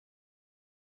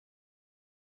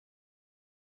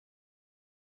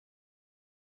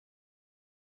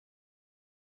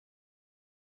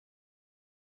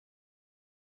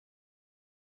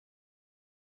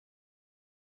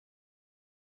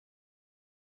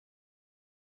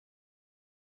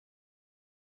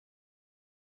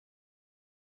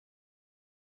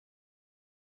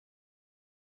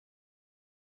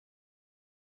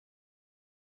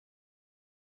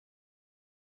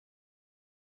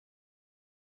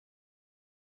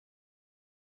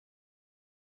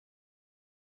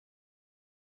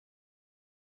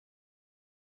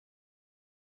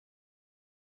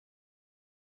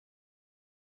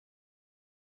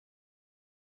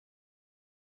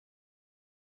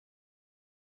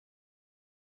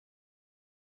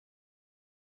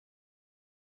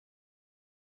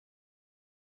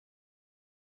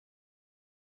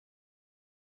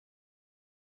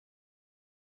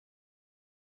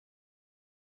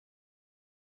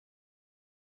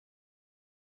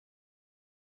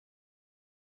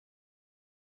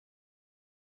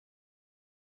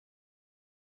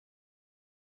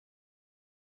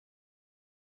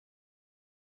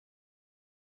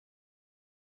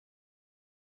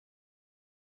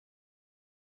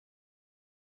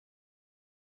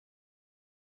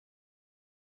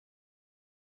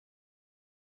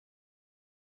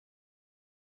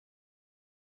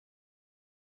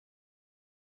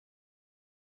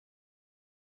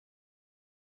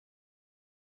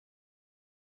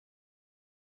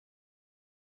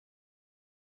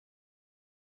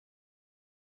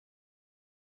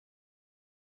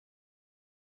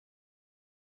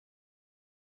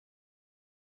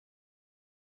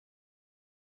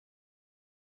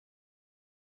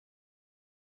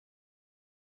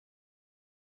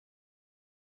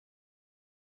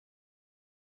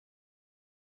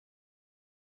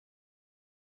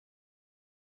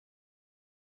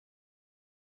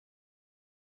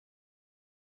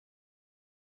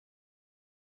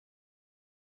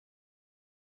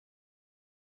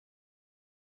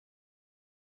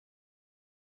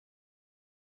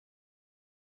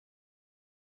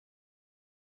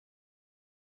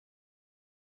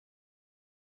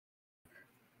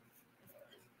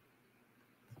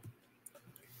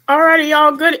Alrighty,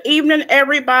 y'all. Good evening,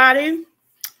 everybody.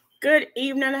 Good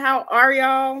evening. How are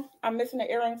y'all? I'm missing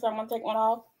the earring, so I'm gonna take one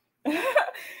off.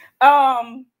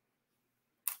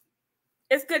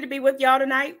 It's good to be with y'all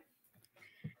tonight.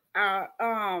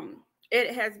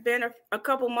 It has been a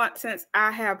couple months since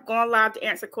I have gone live to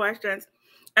answer questions,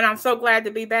 and I'm so glad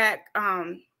to be back.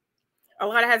 A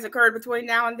lot has occurred between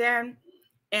now and then,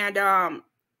 and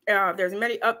there's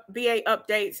many VA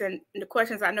updates and the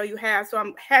questions I know you have. So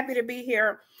I'm happy to be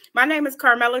here. My name is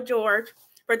Carmella George.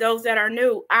 For those that are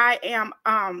new, I am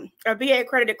a VA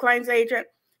Accredited Claims Agent.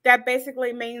 That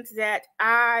basically means that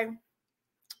I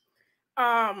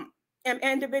am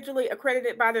individually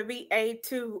accredited by the VA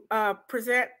to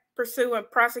present, pursue, and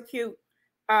prosecute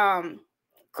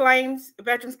claims,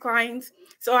 veterans claims.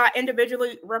 So I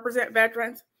individually represent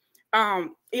veterans. I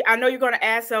know you're going to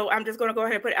ask, so I'm just going to go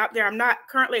ahead and put it out there. I'm not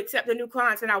currently accepting new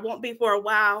clients, and I won't be for a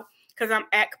while because I'm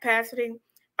at capacity.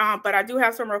 But I do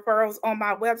have some referrals on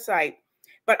my website.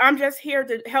 But I'm just here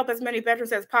to help as many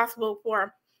veterans as possible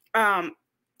for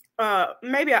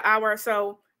maybe an hour or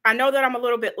so. I know that I'm a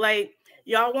little bit late.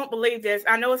 Y'all won't believe this.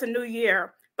 I know it's a new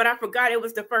year, but I forgot it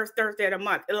was the first Thursday of the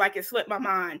month. It slipped my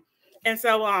mind. And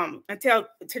so until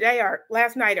today or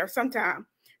last night or sometime.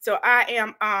 So I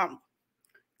am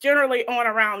generally on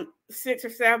around 6 or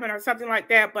 7 or something like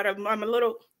that, but I'm a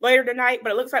little later tonight,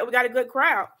 but it looks like we got a good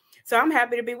crowd. So I'm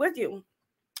happy to be with you.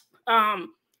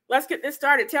 Let's get this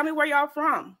started. Tell me where y'all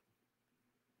from.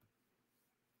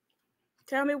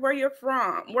 Tell me where you're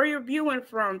from, where you're viewing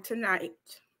from tonight.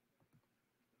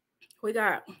 We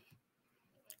got,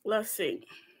 let's see,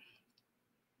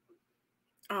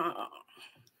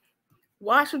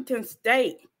 Washington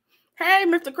State. Hey,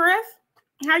 Mr. Chris,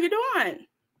 how you doing?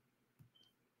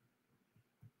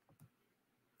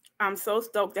 I'm so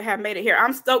stoked to have made it here.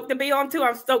 I'm stoked to be on too.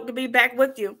 I'm stoked to be back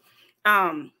with you.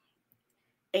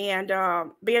 And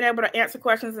being able to answer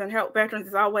questions and help veterans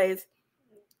is always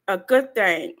a good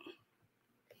thing.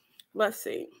 Let's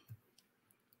see.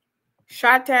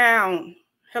 Chi-Town.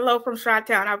 Hello from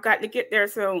Chi-Town. I've got to get there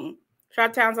soon.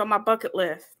 Chi-Town's on my bucket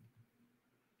list.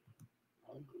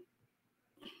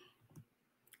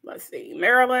 Let's see.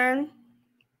 Maryland.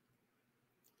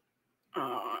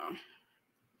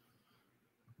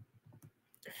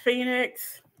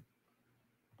 Phoenix.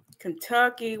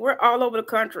 Kentucky. We're all over the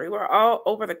country. We're all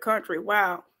over the country.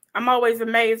 Wow. I'm always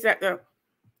amazed at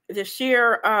the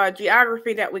sheer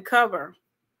geography that we cover.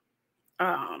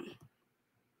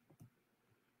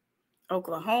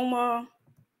 Oklahoma,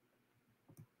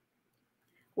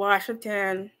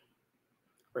 Washington,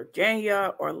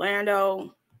 Virginia,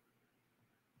 Orlando.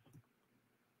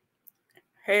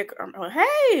 Hey,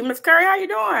 Miss Curry, how you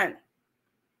doing?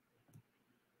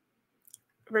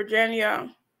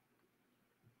 Virginia.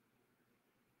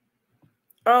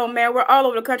 Oh man, we're all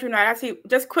over the country now. I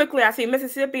see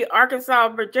Mississippi, Arkansas,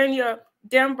 Virginia,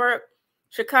 Denver,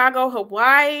 Chicago,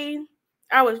 Hawaii.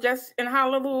 I was just in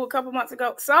Honolulu a couple months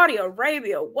ago. Saudi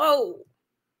Arabia. Whoa.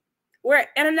 We're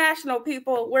international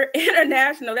people. We're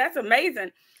international. That's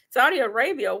amazing. Saudi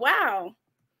Arabia. Wow.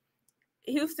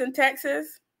 Houston,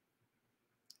 Texas.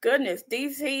 Goodness.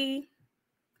 DC.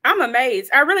 I'm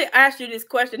amazed. I really asked you this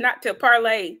question not to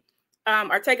parlay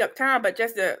or take up time, but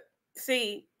just to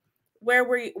see where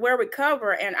we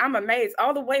cover. And I'm amazed.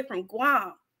 All the way from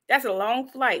Guam. That's a long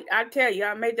flight. I tell you,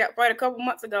 I made that flight a couple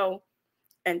months ago.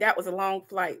 And that was a long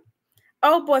flight.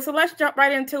 Oh boy, so let's jump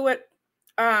right into it.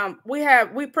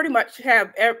 We pretty much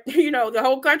have, the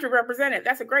whole country represented.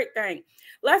 That's a great thing.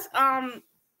 Let's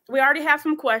we already have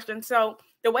some questions. So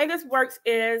the way this works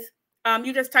is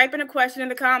you just type in a question in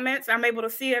the comments. I'm able to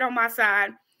see it on my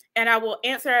side, and I will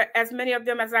answer as many of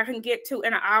them as I can get to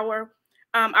in an hour.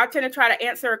 I tend to try to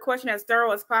answer a question as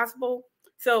thorough as possible.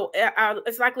 So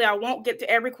it's likely I won't get to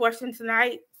every question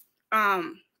tonight.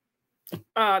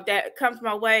 That comes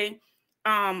my way,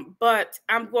 but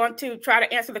I'm going to try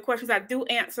to answer the questions I do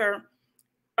answer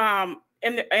and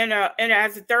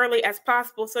as thoroughly as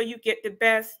possible, so you get the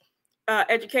best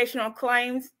educational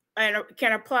claims and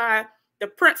can apply the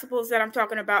principles that I'm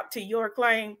talking about to your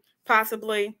claim,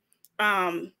 possibly,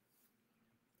 and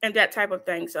that type of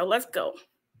thing. So let's go.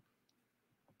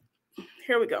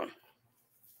 Here we go.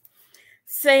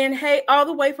 Saying, hey, all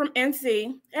the way from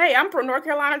NC. Hey, I'm from North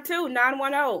Carolina too,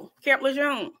 910, Camp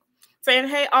Lejeune. Saying,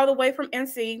 hey, all the way from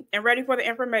NC and ready for the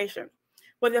information.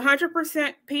 With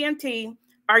 100% P&T,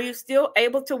 are you still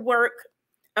able to work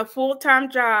a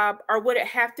full-time job, or would it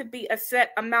have to be a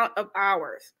set amount of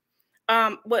hours?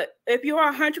 But if you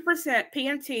are 100%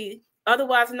 P&T,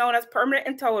 otherwise known as permanent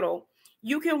and total,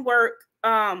 you can work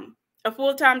a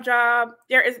full-time job.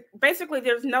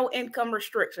 There's no income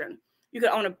restriction. You can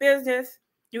own a business.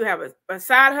 you have a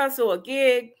side hustle, a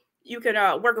gig, you can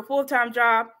work a full-time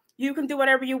job, you can do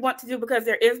whatever you want to do, because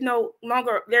there is no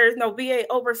VA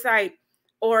oversight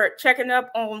or checking up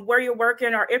on where you're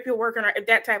working or if you're working or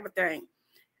that type of thing.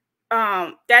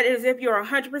 That is if you're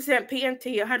 100%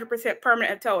 PMT, 100%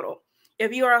 permanent and total.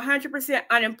 If you are 100%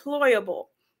 unemployable,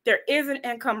 there is an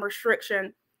income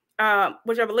restriction,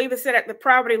 which I believe is set at the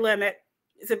poverty limit.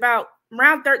 It's about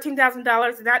around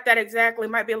 $13,000. Not that exactly,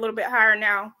 might be a little bit higher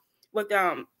now with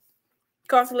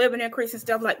cost of living increase and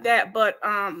stuff like that. But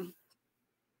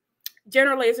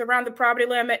generally, it's around the poverty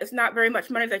limit. It's not very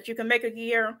much money that you can make a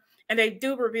year, and they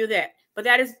do review that. But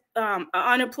that is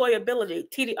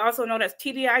unemployability, also known as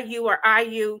TDIU or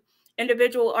IU,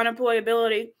 individual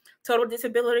unemployability, total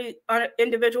disability,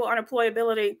 individual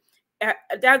unemployability.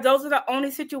 Those are the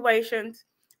only situations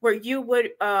where you would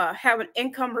have an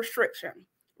income restriction,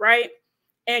 right?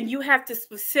 And you have to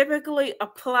specifically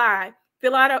fill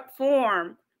out a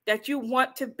form that you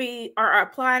want to be or are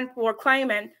applying for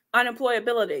claiming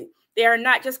unemployability. They are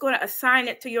not just going to assign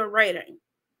it to your rating.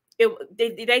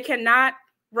 They cannot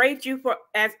rate you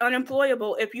as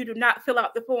unemployable if you do not fill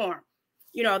out the form.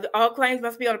 You know, all claims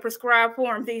must be on a prescribed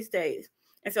form these days.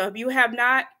 And so if you have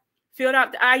not filled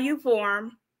out the IU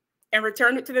form and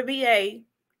returned it to the VA,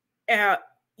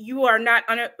 you are not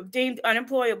deemed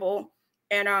unemployable,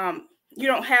 and you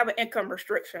don't have an income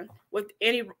restriction with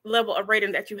any level of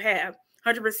rating that you have,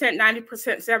 100%,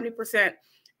 90%,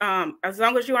 70%. As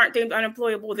long as you aren't deemed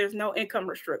unemployable, there's no income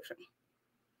restriction.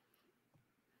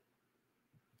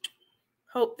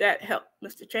 Hope that helped,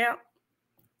 Mr. Champ.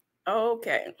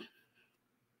 Okay.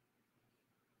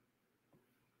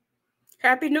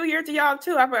 Happy New Year to y'all,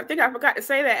 too. I think I forgot to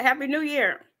say that. Happy New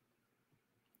Year.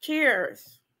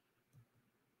 Cheers.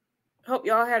 Hope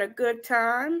y'all had a good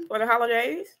time for the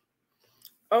holidays.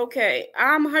 Okay,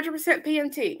 I'm 100%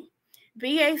 PMT.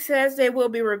 VA says they will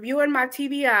be reviewing my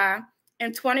TBI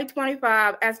in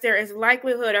 2025 as there is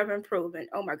likelihood of improvement.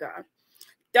 Oh, my God.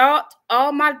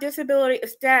 All my disability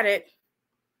is static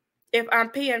if I'm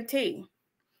PMT.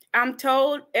 I'm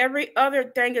told every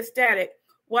other thing is static.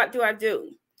 What do I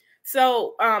do?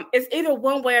 So it's either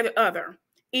one way or the other.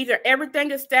 Either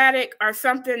everything is static or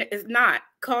something is not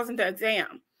causing the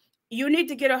exam. You need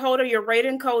to get a hold of your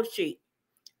rating code sheet.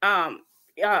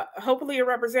 Hopefully you're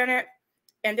represented,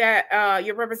 and that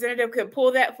your representative could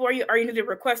pull that for you, or you need to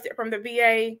request it from the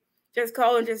VA. Just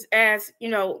call and just ask,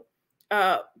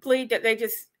 plead that they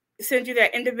just send you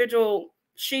that individual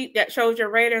sheet that shows your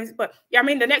ratings. But I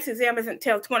mean, the next exam isn't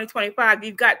until 2025.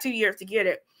 You've got 2 years to get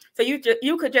it. So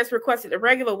you could just request it the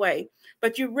regular way,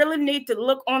 but you really need to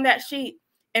look on that sheet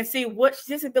and see which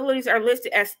disabilities are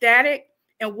listed as static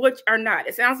and which are not.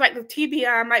 It sounds like the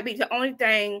TBI might be the only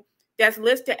thing that's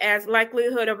listed as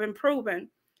likelihood of improving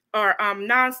or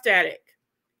non-static.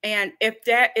 And if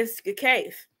that is the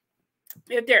case,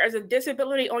 if there is a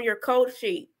disability on your code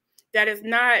sheet that is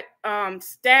not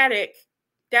static,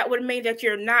 that would mean that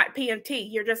you're not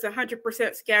PMT. You're just 100%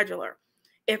 scheduler.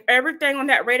 If everything on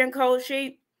that rating code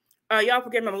sheet, y'all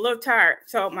forgive me, I'm a little tired,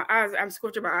 so my eyes, I'm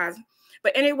squinching my eyes.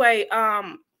 But anyway,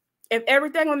 if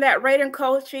everything on that rating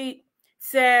code sheet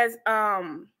says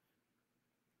that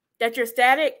you're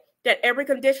static, that every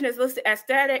condition is listed as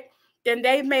static, then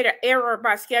they've made an error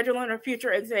by scheduling a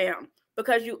future exam,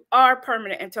 because you are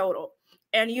permanent and total.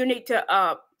 And you need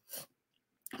to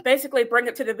basically bring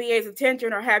it to the VA's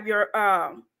attention, or have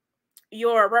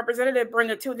your representative bring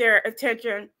it to their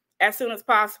attention as soon as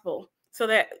possible, so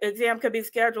that exam could be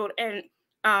scheduled and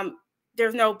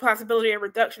there's no possibility of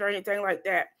reduction or anything like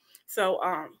that. So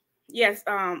yes,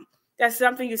 that's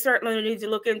something you certainly need to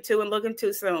look into, and look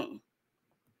into soon.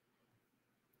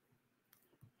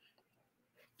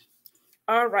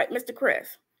 All right, Mr.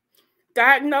 Chris.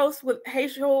 Diagnosed with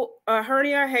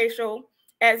hernia hiatal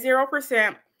at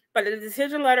 0%, but the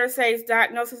decision letter says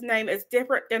diagnosis name is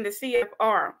different than the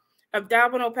CFR,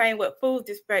 abdominal pain with food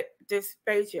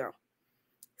dysphagia.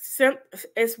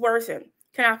 It's worsened.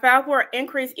 Can I file for an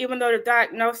increase even though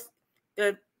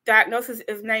the diagnosis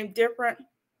is named different?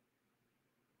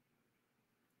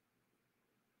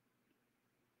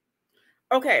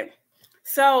 Okay,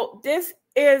 so this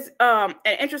is an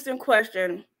interesting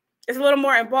question. It's a little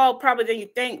more involved probably than you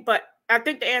think, but I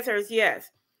think the answer is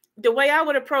yes. The way I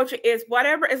would approach it is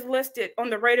whatever is listed on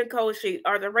the rating code sheet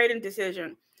or the rating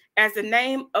decision as the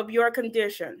name of your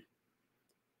condition,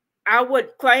 I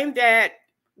would claim that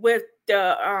with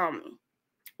the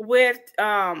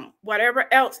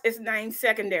whatever else is named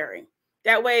secondary.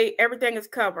 That way everything is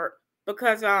covered,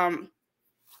 because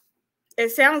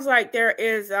it sounds like there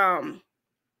is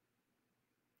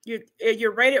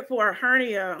you're rated for a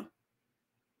hernia,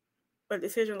 a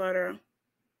decision letter.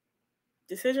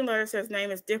 Decision letter says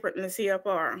name is different than the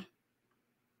CFR.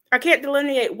 I can't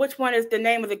delineate which one is the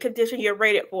name of the condition you're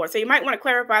rated for. So you might want to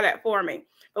clarify that for me.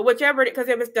 But whichever, because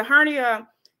if it's the hernia,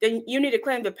 then you need to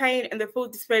claim the pain and the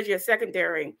food dysphagia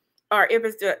secondary. Or if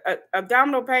it's the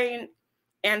abdominal pain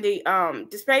and the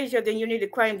dysphagia, then you need to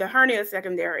claim the hernia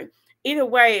secondary. Either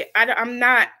way, I'm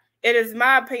not, it is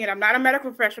my opinion. I'm not a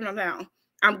medical professional now.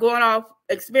 I'm going off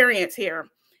experience here.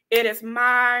 It is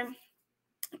my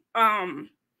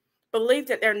belief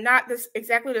that they're not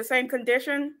exactly the same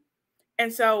condition.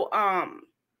 And so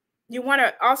you want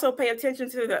to also pay attention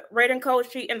to the rating code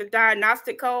sheet and the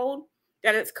diagnostic code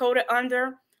that it's coded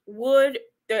under. Would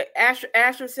ask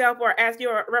yourself or ask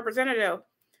your representative,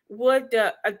 would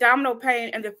the abdominal pain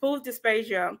and the food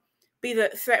dysphagia be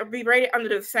rated under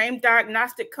the same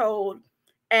diagnostic code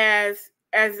as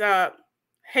a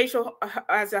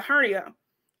hernia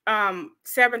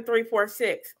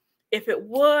 7346? If it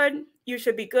would, you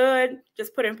should be good.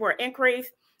 Just put in for an increase.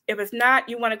 If it's not,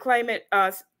 you want to claim it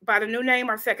by the new name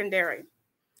or secondary.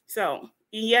 So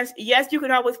yes, you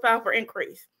can always file for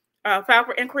increase. File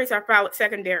for increase or file it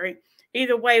secondary.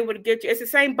 Either way would get you. It's the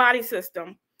same body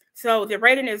system. So the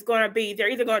rating is going to be, they're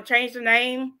either going to change the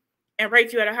name and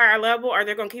rate you at a higher level, or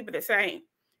they're going to keep it the same.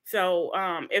 So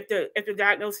if the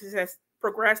diagnosis has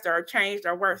progressed or changed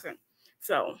or worsened.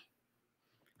 So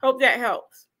hope that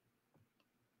helps.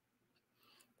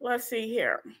 Let's see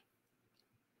here.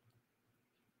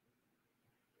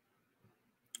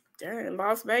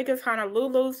 Las Vegas,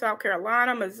 Honolulu, South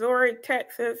Carolina, Missouri,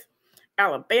 Texas,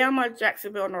 Alabama,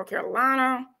 Jacksonville, North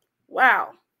Carolina.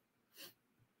 Wow.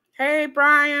 Hey,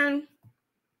 Brian.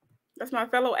 That's my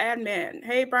fellow admin.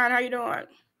 Hey, Brian, how you doing?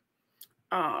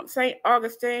 St.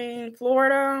 Augustine,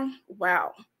 Florida.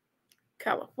 Wow.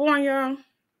 California.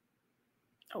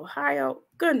 Ohio.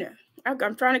 Goodness.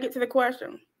 I'm trying to get to the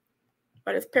question.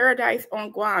 But it's Paradise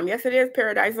on Guam. Yes, it is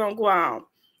Paradise on Guam.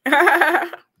 I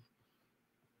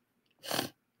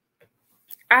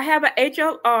have an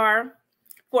HLR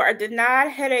for a denied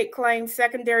headache claim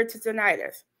secondary to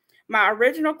tinnitus. My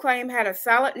original claim had a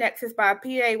solid nexus by a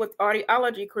PA with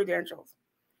audiology credentials,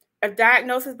 a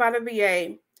diagnosis by the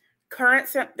VA, current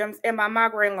symptoms, and my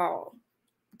migraine law.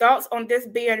 Thoughts on this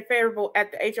being favorable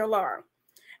at the HLR?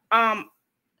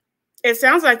 It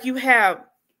sounds like you have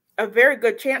a very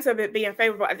good chance of it being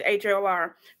favorable at the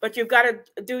HLR, but you've got to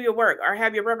do your work or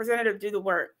have your representative do the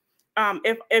work.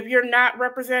 If you're not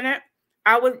represented,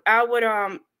 I would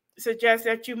suggest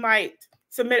that you might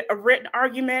submit a written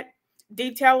argument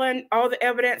detailing all the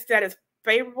evidence that is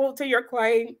favorable to your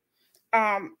claim.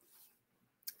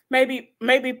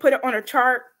 Maybe put it on a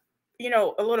chart,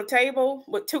 a little table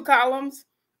with 2 columns.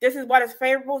 This is what is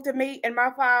favorable to me in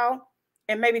my file,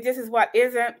 and maybe this is what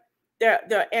isn't.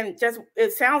 And just,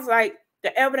 it sounds like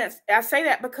the evidence, I say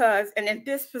that because, and in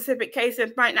this specific case,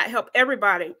 it might not help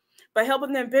everybody, but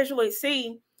helping them visually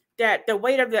see that the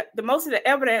weight of the most of the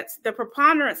evidence, the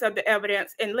preponderance of the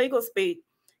evidence in legal speak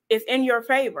is in your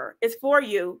favor. It's for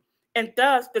you, and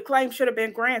thus the claim should have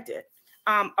been granted.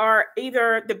 Or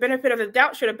either the benefit of the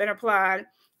doubt should have been applied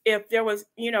if there was,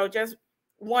 just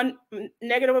one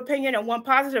negative opinion and one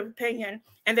positive opinion,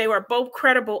 and they were both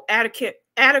credible, adequate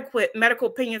medical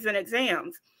opinions and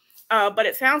exams. But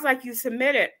it sounds like you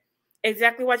submitted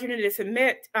exactly what you needed to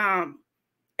submit. I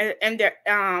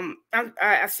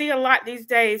see a lot these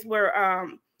days where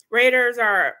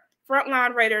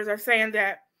frontline raters are saying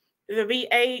that the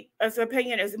VA's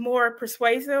opinion is more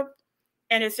persuasive,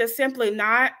 and it's just simply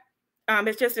not.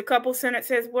 It's just a couple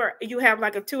sentences where you have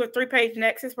like a 2 or 3 page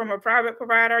nexus from a private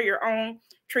provider, your own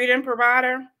treating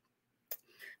provider.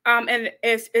 And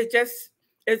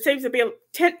it seems to be a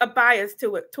tint of bias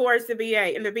to it towards the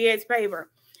VA in the VA's favor.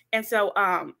 And so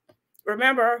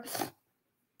remember,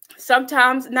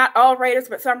 sometimes not all raters,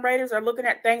 but some raters are looking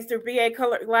at things through VA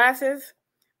colored glasses,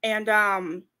 and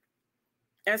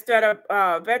instead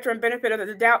of veteran benefit of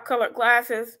the doubt colored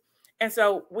glasses. And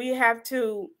so we have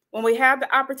to, when we have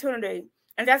the opportunity,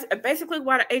 and that's basically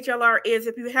what an HLR is.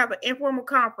 If you have an informal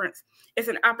conference, it's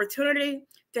an opportunity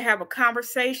to have a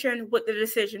conversation with the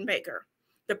decision maker,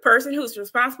 the person who's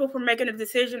responsible for making a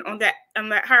decision on that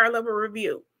higher level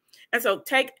review. And so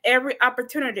take every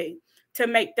opportunity to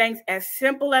make things as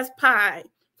simple as pie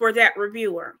for that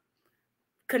reviewer.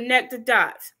 Connect the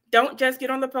dots. Don't just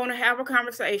get on the phone and have a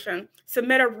conversation.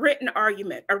 Submit a written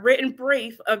argument, a written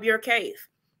brief of your case,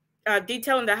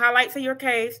 detailing the highlights of your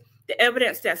case, the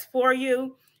evidence that's for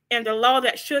you, and the law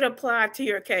that should apply to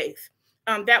your case.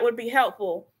 That would be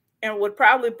helpful and would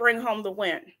probably bring home the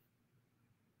win.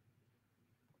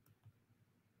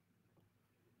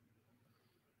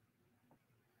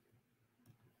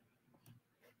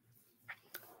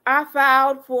 I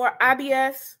filed for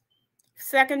IBS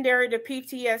secondary to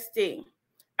PTSD.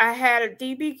 I had a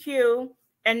DBQ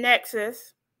and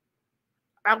Nexus.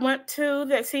 I went to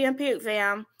the CMP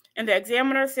exam, and the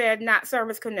examiner said not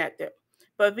service connected,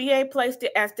 but VA placed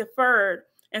it as deferred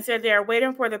and said they are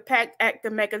waiting for the PACT Act to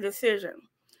make a decision.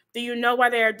 Do you know why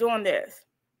they are doing this?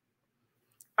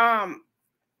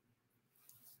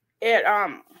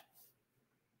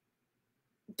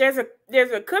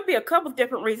 Could be a couple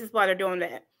different reasons why they're doing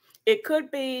that. It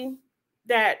could be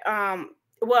that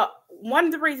well, one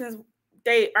of the reasons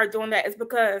they are doing that is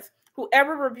because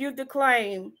whoever reviewed the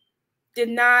claim did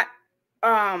not,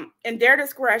 in their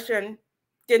discretion,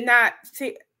 did not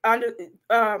see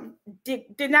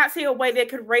did not see a way they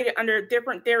could rate it under a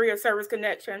different theory of service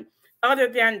connection other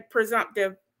than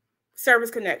presumptive service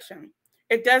connection.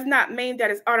 It does not mean that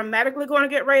it's automatically going to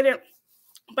get rated,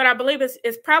 but I believe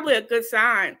it's probably a good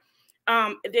sign.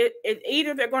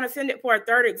 Either they're going to send it for a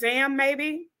third exam,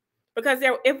 maybe, because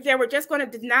if they were just going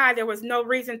to deny, there was no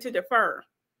reason to defer.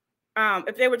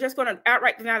 If they were just going to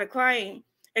outright deny the claim,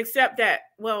 except that,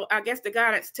 well, I guess the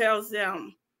guidance tells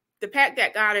them, the PACT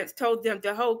Act guidance told them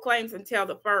to hold claims until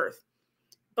the first.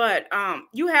 But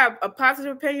you have a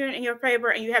positive opinion in your favor,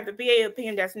 and you have the VA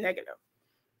opinion that's negative.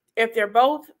 If they're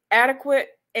both adequate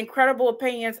and credible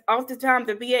opinions, oftentimes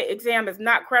the VA exam is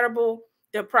not credible.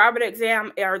 The private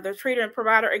exam or the treater and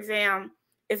provider exam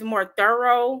is more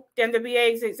thorough than the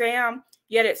VA's exam,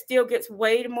 yet it still gets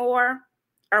weighed more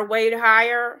or weighed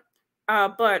higher.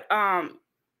 But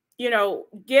you know,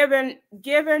 given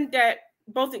that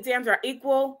both exams are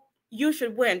equal, you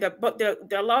should win.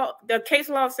 The case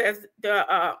law says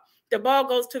the ball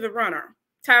goes to the runner,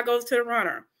 tie goes to the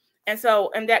runner, and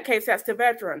so in that case, that's the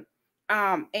veteran.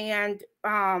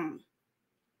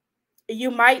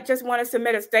 You might just want to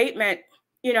submit a statement,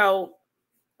 you know,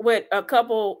 with a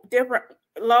couple different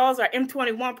laws or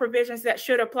M21 provisions that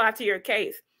should apply to your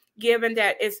case, given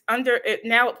that it's under it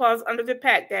now, it falls under the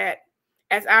PACT Act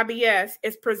as IBS,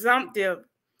 it's presumptive,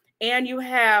 and you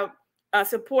have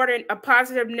supporting a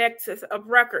positive nexus of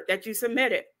record that you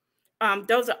submitted.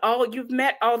 Those are all, you've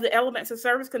met all the elements of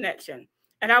service connection.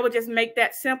 And I would just make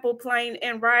that simple, plain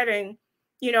in writing,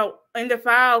 you know, in the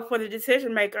file for the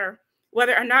decision maker,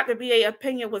 whether or not the VA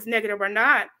opinion was negative or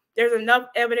not, there's enough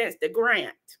evidence to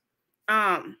grant.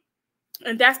 And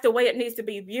that's the way it needs to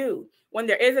be viewed. When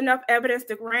there is enough evidence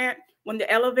to grant, when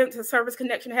the elements of service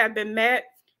connection have been met,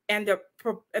 and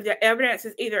the evidence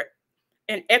is either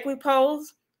in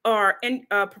equipoise or in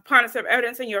preponderance of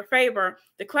evidence in your favor,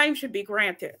 the claim should be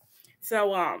granted.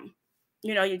 So,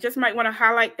 you know, you just might want to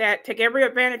highlight that. Take every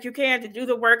advantage you can to do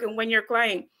the work and win your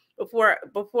claim before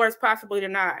it's possibly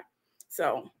denied.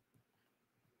 So,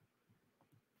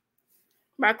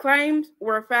 my claims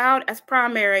were filed as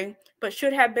primary, but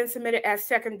should have been submitted as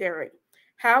secondary.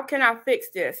 How can I fix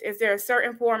this? Is there a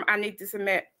certain form I need to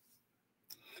submit?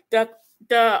 The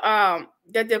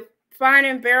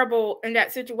defining variable in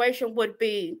that situation would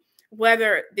be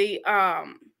whether the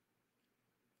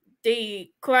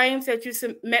claims that you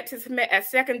meant to submit as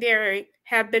secondary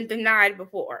have been denied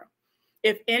before.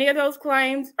 If any of those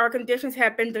claims or conditions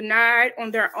have been denied on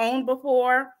their own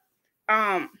before,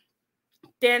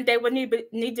 then they would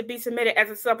need to be submitted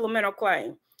as a supplemental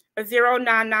claim, a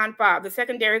 0995. The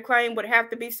secondary claim would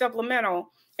have to be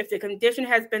supplemental if the condition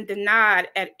has been denied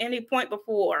at any point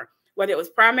before, whether it was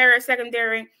primary or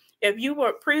secondary. If you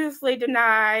were previously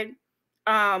denied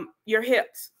your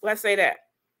hips, let's say that,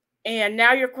 and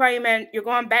now you're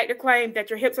going back to claim that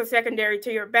your hips are secondary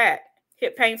to your back,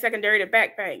 hip pain secondary to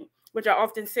back pain, which I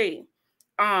often see,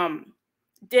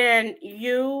 then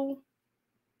you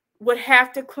would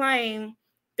have to claim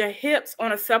the hips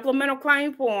on a supplemental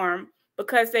claim form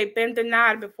because they've been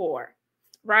denied before,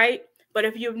 right? But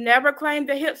if you've never claimed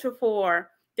the hips before,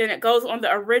 then it goes on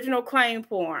the original claim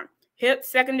form, hips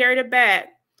secondary to back,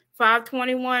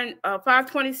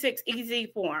 526 EZ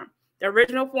form, the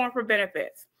original form for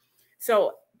benefits.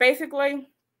 So basically,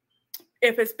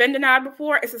 if it's been denied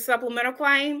before, it's a supplemental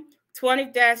claim,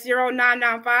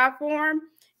 20-0995 form.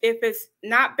 If it's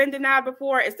not been denied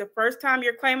before, it's the first time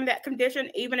you're claiming that condition,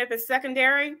 even if it's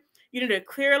secondary, you need to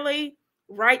clearly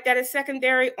write that it's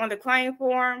secondary on the claim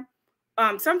form.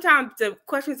 Sometimes the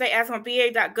questions they ask on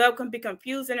va.gov can be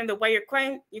confusing in the way you're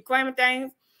claiming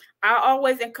things. I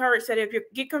always encourage that if you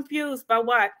get confused by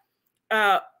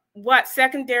what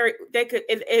secondary,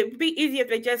 it'd be easy if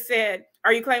they just said,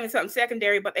 are you claiming something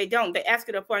secondary? But they don't. They ask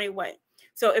it a funny way.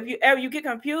 So if you get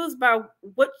confused by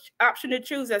which option to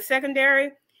choose as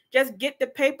secondary, just get the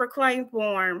paper claim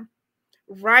form,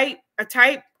 write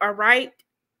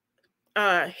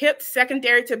hips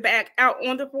secondary to back out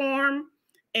on the form,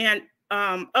 and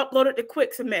upload it to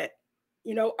Quick Submit,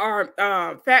 you know, or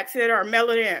fax it or mail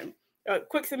it in.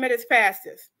 Quick Submit is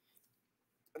fastest.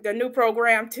 The new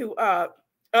program to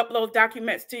upload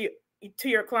documents to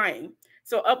your claim.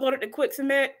 So upload it to Quick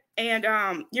Submit, and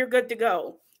you're good to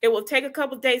go. It will take a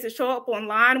couple of days to show up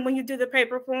online when you do the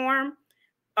paper form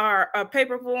or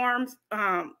paper forms.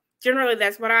 Generally,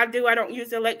 that's what I do. I don't use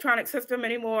the electronic system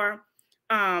anymore.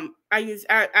 I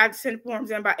send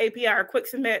forms in by API or Quick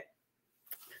Submit.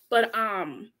 But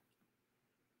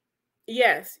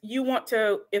yes, you want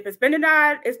to, if it's been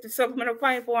denied, it's the supplemental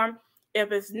claim form.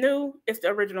 If it's new, it's the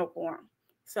original form.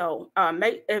 So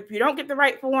if you don't get the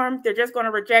right form, they're just going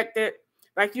to reject it.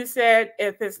 Like you said,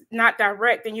 if it's not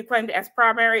direct and you claimed it as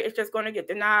primary, it's just going to get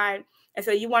denied. And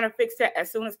so you want to fix that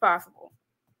as soon as possible.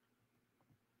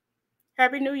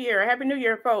 Happy New Year. Happy New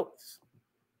Year, folks.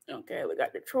 Okay, we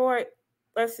got Detroit.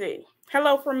 Let's see.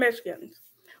 Hello from Michigan.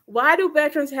 Why do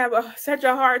veterans have such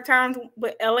a hard time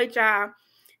with LHI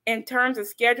in terms of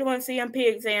scheduling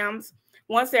CMP exams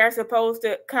once they are supposed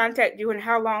to contact you, and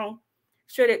how long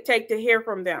should it take to hear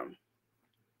from them?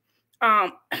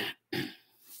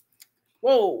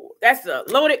 Whoa, that's a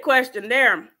loaded question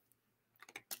there,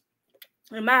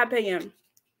 in my opinion.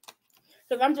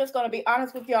 Because I'm just going to be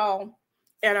honest with y'all.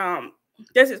 And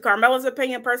this is Carmella's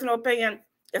opinion, personal opinion.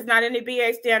 It's not any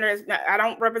VA standards.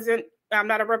 I'm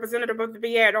not a representative of the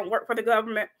VA. I don't work for the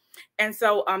government. And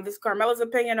so this is Carmella's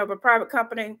opinion of a private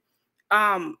company.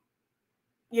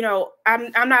 You know,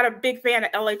 I'm not a big fan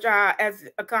of LHI as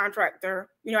a contractor.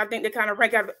 You know, I think they kind of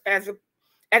rank as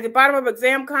at the bottom of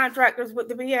exam contractors with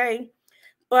the VA.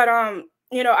 But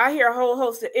you know, I hear a whole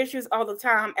host of issues all the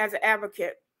time as an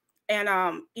advocate.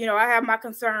 And you know, I have my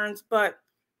concerns, but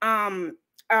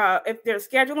if there's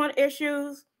scheduling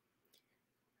issues,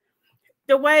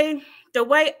 the way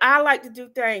I like to do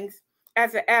things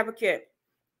as an advocate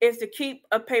is to keep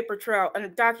a paper trail and a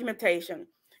documentation.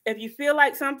 If you feel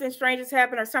like something strange has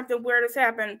happened or something weird has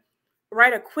happened,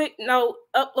 write a quick note,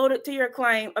 upload it to your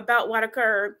claim about what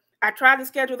occurred. I tried to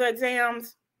schedule the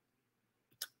exams,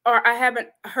 or I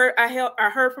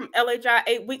heard from LHI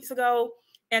 8 weeks ago,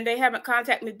 and they haven't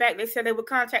contacted me back. They said they would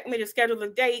contact me to schedule the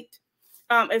date.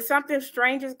 If something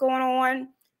strange is going on,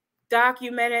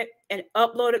 document it and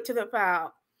upload it to the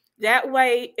file. That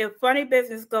way, if funny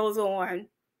business goes on,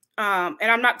 and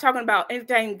I'm not talking about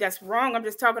anything that's wrong, I'm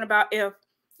just talking about if,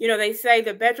 you know, they say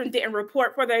the veteran didn't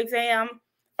report for the exam,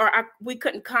 or we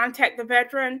couldn't contact the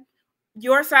veteran,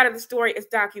 your side of the story is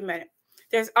documented.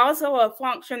 There's also a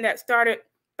function that started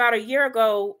about a year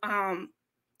ago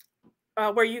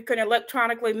where you can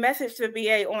electronically message the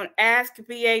VA on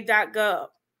askva.gov.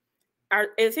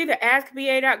 It's either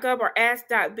askva.gov or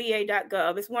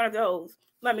ask.va.gov. It's one of those.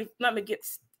 Let me get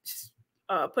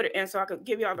put it in so I can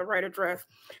give y'all the right address.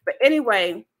 But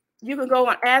anyway, you can go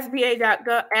on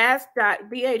askva.gov,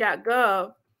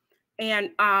 ask.va.gov, and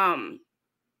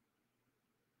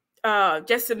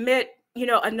just submit, you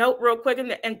know, a note real quick,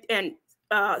 and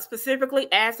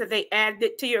specifically ask that they add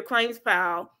it to your claims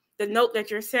file, the note that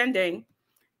you're sending,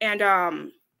 and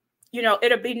you know,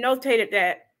 it'll be notated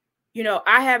that, you know,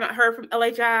 I haven't heard from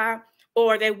LHI,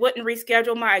 or they wouldn't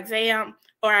reschedule my exam,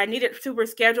 or I needed to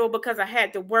reschedule because I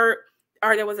had to work,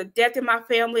 or there was a death in my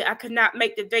family. I could not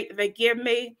make the date that they give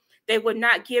me. They would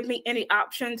not give me any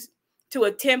options to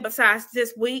attend besides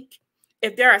this week.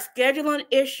 If there are scheduling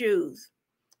issues,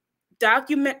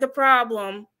 document the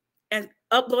problem and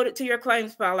upload it to your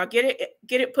claims file, or get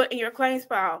it put in your claims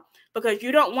file, because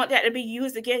you don't want that to be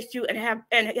used against you and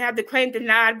have the claim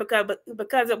denied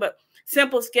because of a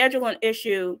simple scheduling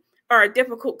issue or a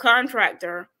difficult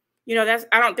contractor. You know,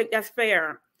 I don't think that's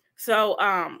fair. So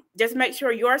just make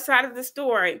sure your side of the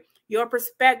story, your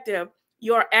perspective,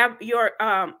 your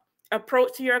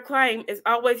approach to your claim is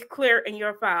always clear in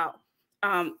your file.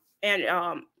 And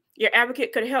your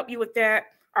advocate could help you with that,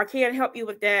 or can help you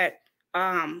with that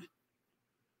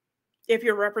if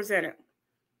you're represented.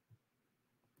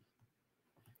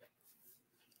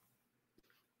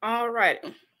 All right.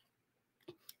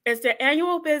 Is the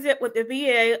annual visit with the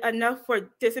VA enough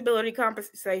for disability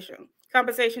compensation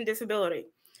disability?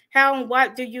 How and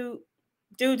what do you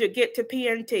do to get to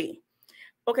PNT?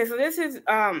 Okay, so this is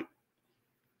a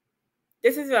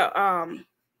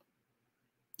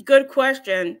good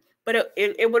question, but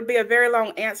it would be a very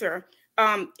long answer.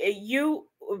 You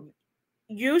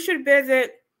should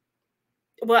visit.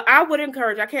 Well, I would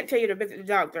encourage. I can't tell you to visit the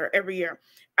doctor every year.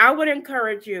 I would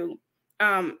encourage you,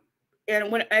 and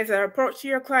as an approach to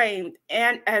your claim,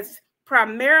 and as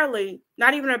primarily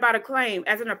not even about a claim,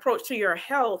 as an approach to your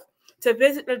health, to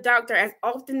visit the doctor as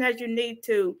often as you need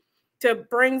to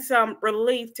bring some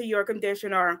relief to your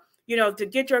condition, or, you know, to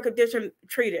get your condition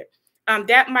treated.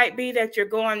 That might be that you're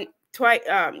going twice,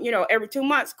 every 2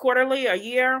 months, quarterly, a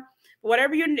year,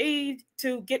 whatever you need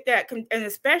to get that. And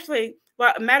especially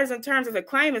what matters in terms of the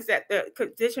claim is that the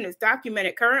condition is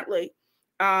documented currently,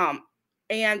 and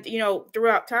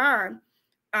throughout time.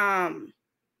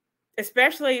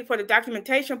 Especially for the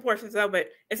documentation portions of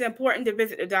it, it's important to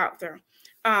visit the doctor.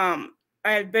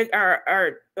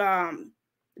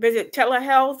 Visit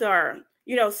telehealth or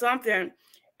something.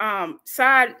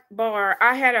 Sidebar: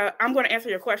 I'm going to answer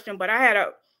your question, but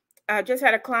I just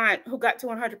had a client who got to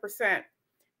 100%,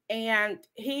 and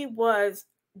he was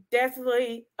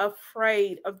deathly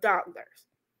afraid of doctors.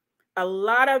 A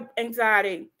lot of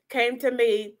anxiety came to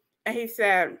me, and he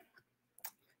said,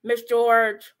 "Miss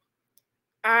George,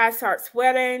 I start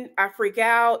sweating. I freak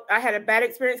out. I had a bad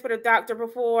experience with a doctor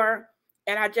before,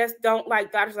 and I just don't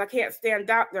like doctors. I can't stand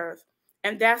doctors,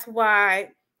 and that's why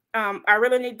I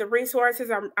really need the resources.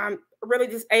 I'm really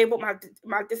disabled.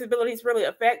 My disabilities really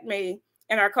affect me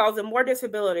and are causing more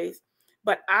disabilities.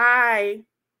 But I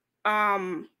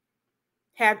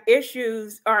have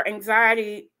issues or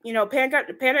anxiety,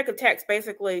 panic attacks,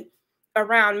 basically,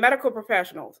 around medical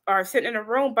professionals or sitting in a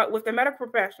room, but with the medical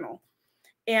professional."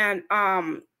 And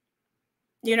I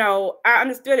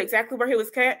understood exactly where he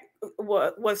was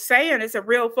saying it's a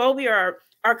real phobia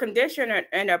or condition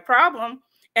and a problem,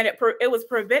 and it was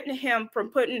preventing him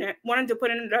from wanting to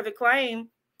put in another claim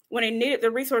when he needed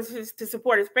the resources to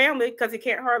support his family because he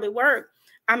can't hardly work.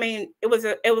 I mean, it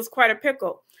was quite a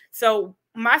pickle. So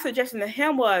my suggestion to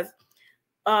him was,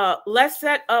 let's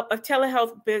set up a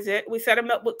telehealth visit. We set him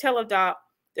up with Teladoc,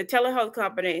 the telehealth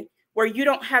company, where you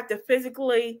don't have to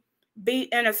physically be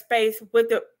in a space with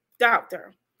the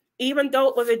doctor. Even though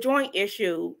it was a joint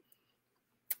issue,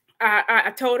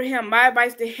 I told him, my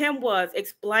advice to him was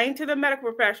explain to the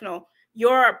medical professional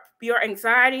your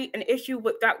anxiety and issue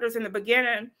with doctors in the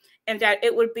beginning, and that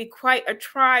it would be quite a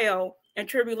trial and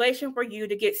tribulation for you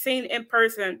to get seen in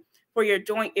person for your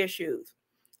joint issues.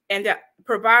 And the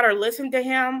provider listened to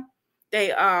him.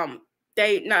 They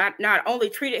not only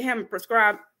treated him and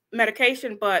prescribed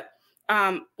medication, but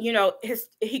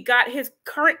he got his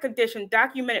current condition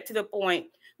documented to the point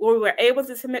where we were able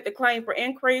to submit the claim for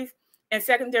increase and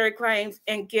secondary claims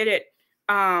and get it,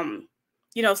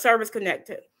 service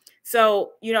connected.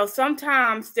 So,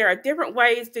 sometimes there are different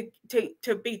ways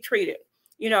to be treated.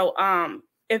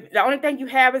 If the only thing you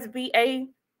have is VA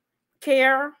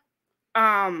care,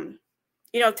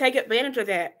 take advantage of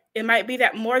that. It might be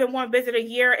that more than one visit a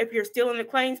year, if you're still in the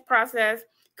claims process,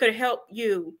 could help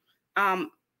you and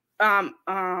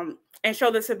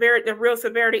show the real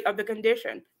severity of the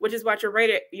condition, which is what your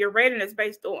rating is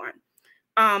based on.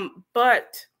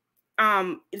 But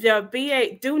the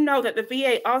VA, do know that the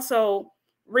VA also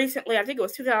recently, I think it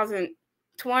was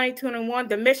 2020-21,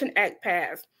 the Mission Act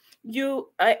passed.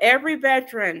 Every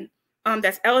veteran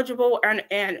that's eligible and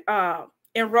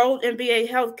enrolled in VA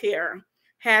healthcare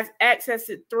has access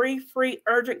to 3 free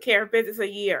urgent care visits a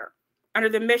year under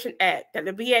the Mission Act that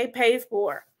the VA pays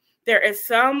for. There is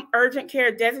some urgent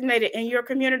care designated in your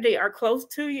community or close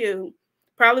to you,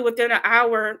 probably within an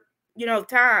hour,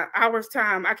 hour's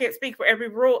time. I can't speak for every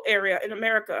rural area in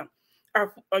America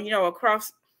or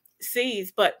across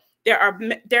seas, but there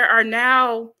are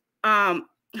now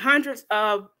hundreds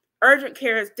of urgent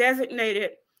cares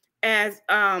designated as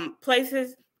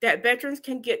places that veterans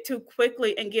can get to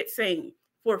quickly and get seen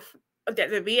that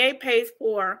the VA pays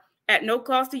for at no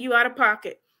cost to you out of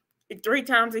pocket 3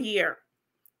 times a year.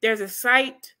 There's a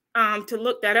site to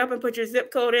look that up and put your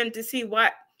zip code in to see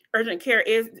what urgent care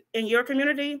is in your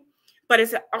community. But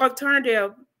it's an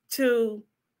alternative to,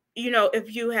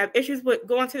 if you have issues with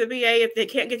going to the VA, if they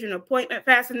can't get you an appointment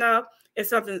fast enough, if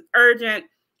something's urgent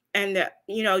and that,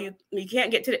 you can't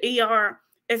get to the ER,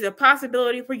 it's a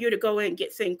possibility for you to go in and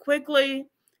get seen quickly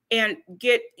and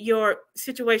get your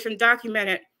situation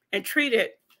documented and treated,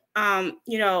 and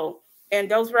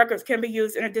those records can be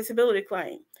used in a disability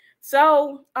claim.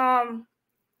 So the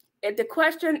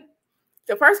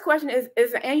first question is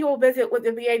the annual visit with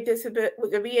the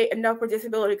VA enough for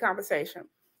disability compensation?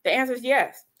 The answer is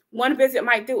yes. One visit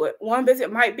might do it. One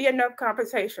visit might be enough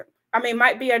compensation.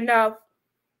 Might be enough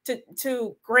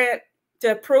to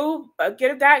prove,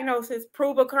 get a diagnosis,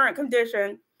 prove a current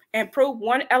condition, and prove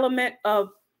one element of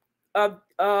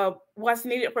what's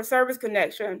needed for service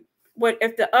connection. But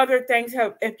if the other things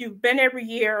if you've been every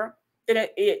year, then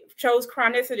it shows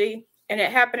chronicity and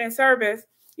it happened in service,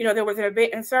 there was an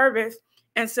event in service.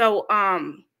 And so,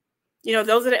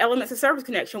 those are the elements of service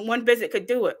connection. One visit could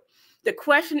do it. The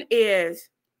question is,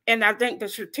 and I think the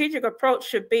strategic approach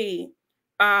should be,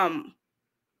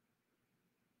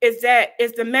 is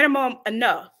the minimum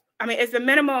enough? Is the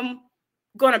minimum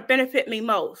going to benefit me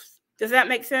most? Does that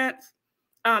make sense?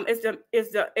 One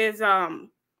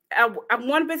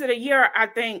visit a year, I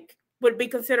think, would be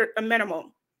considered a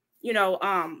minimum,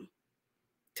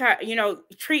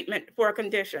 treatment for a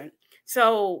condition.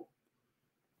 So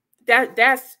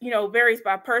that's varies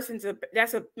by persons.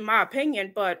 That's my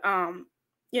opinion, but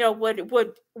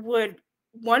would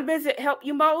one visit help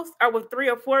you most, or would 3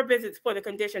 or 4 visits for the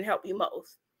condition help you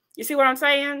most? You see what I'm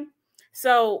saying?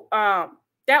 So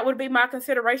that would be my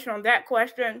consideration on that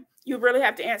question. You really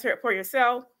have to answer it for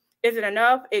yourself. Is it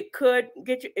enough? It could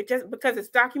get you, it just because it's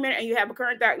documented and you have a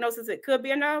current diagnosis, it could be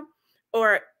enough,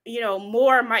 or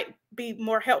more might be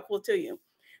more helpful to you.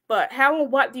 But how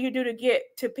and what do you do to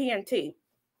get to PNT?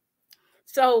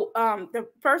 So the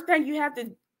first thing you have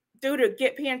to do to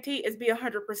get PNT is be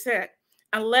 100%,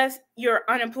 unless you're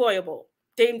unemployable,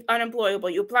 deemed unemployable.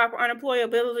 You apply for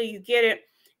unemployability, you get it,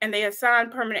 and they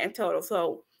assign permanent and total.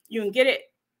 So you can get it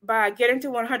by getting to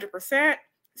 100%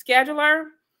 scheduler,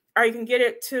 or you can get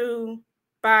it to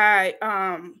by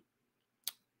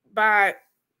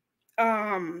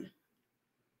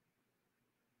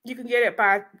you can get it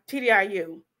by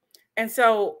TDIU. And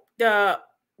so the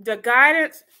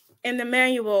guidance in the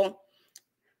manual,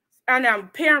 and I'm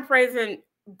paraphrasing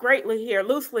greatly here,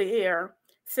 loosely here,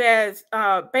 says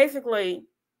basically,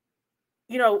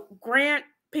 grant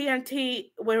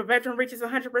PNT when a veteran reaches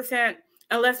 100%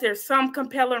 unless there's some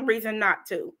compelling reason not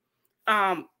to.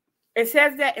 It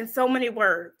says that in so many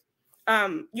words.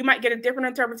 You might get a different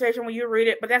interpretation when you read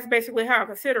it, but that's basically how I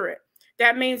consider it.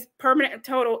 That means permanent and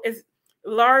total is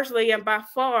largely and by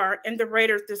far in the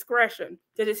rater's discretion,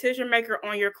 the decision maker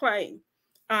on your claim.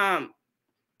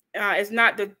 It's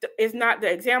not the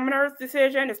examiner's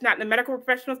decision. It's not the medical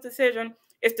professional's decision.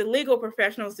 It's the legal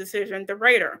professional's decision, the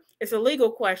rater. It's a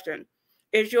legal question.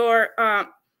 Is your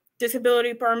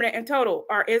disability permanent and total,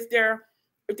 or does the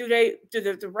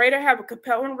rater have a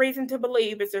compelling reason to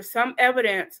believe? Is there some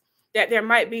evidence that there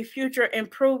might be future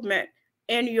improvement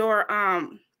in your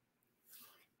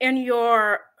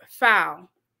file?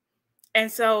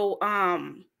 And so,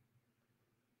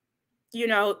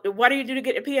 what do you do to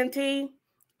get the PNT?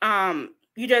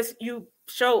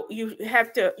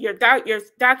 Your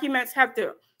documents have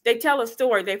to, they tell a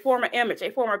story, they form an image, they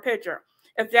form a picture.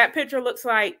 If that picture looks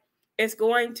like it's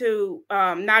going to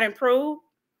not improve,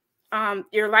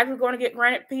 you're likely going to get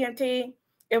granted PNT.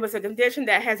 It was a condition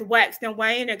that has waxed and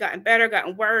waned and gotten better,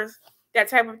 gotten worse, that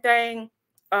type of thing,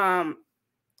 then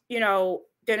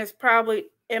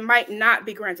it might not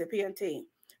be granted PNT.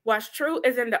 What's true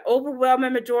is in the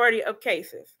overwhelming majority of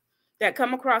cases that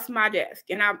come across my desk,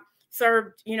 and I've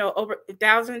served, over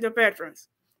thousands of veterans,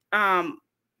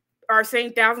 are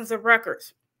seeing thousands of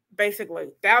records, basically,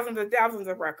 thousands and thousands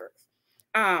of records.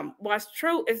 What's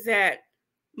true is that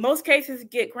most cases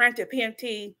get granted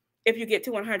PNT if you get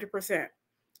to 100%.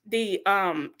 The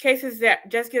cases that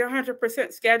just get 100%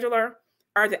 scheduler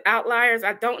are the outliers.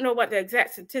 I don't know what the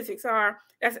exact statistics are.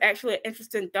 That's actually an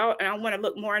interesting thought, and I want to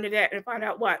look more into that and find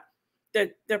out what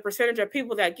the percentage of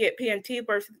people that get PNT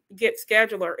versus get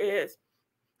scheduler is.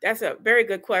 That's a very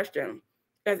good question,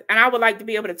 and I would like to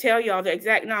be able to tell y'all the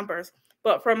exact numbers.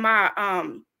 But from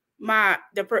my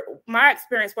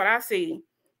experience, what I see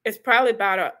is probably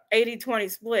about a 80-20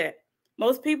 split.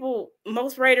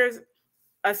 Most raters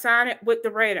assign it with the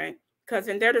rating, because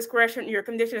in their discretion, your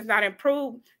condition is not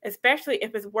improved, especially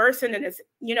if it's worsened and it's,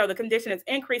 the condition is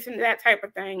increasing, that type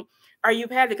of thing, or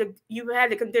you've had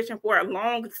the condition for a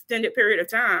long extended period of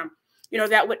time,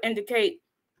 that would indicate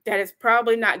that it's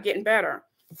probably not getting better.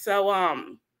 So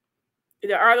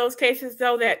there are those cases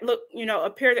though that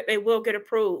appear that they will get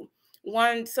approved.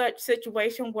 One such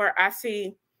situation where I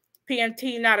see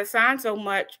PNT not assigned so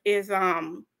much is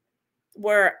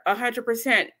where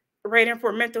 100% rating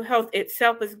for mental health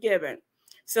itself is given.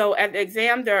 So at the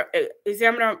exam, the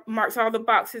examiner marks all the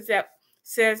boxes that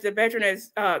says the veteran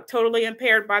is totally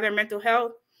impaired by their mental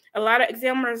health. A lot of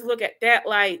examiners look at that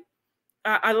like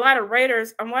a lot of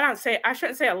raters. And I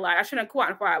shouldn't say a lot. I shouldn't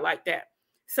quantify it like that.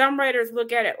 Some raters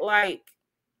look at it like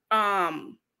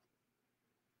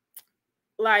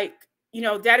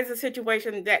that is a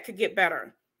situation that could get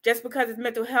better just because it's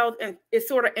mental health and it's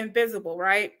sort of invisible,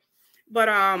 right? But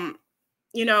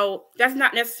that's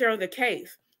not necessarily the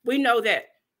case. We know that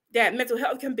mental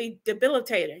health can be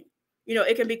debilitating.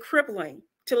 It can be crippling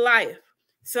to life.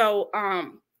 So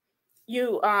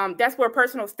that's where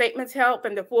personal statements help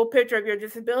and the full picture of your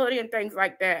disability and things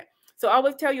like that. So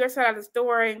always tell your side of the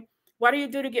story. What do you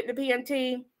do to get the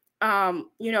PNT?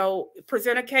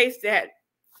 Present a case that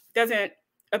doesn't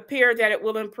appear that it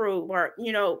will improve, or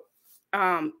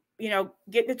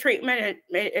get the treatment,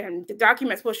 and the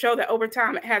documents will show that over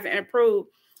time it hasn't improved.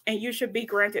 and you should be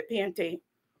granted PNT.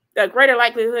 The greater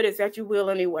likelihood is that you will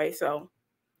anyway. So,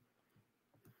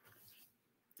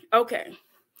 okay.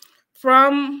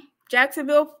 From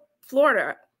Jacksonville,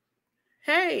 Florida.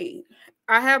 Hey,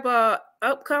 I have a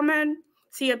upcoming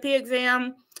CMP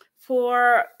exam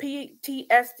for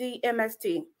PTSD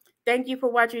MST. Thank you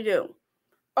for what you do.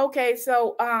 Okay,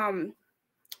 so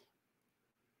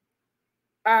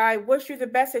I wish you the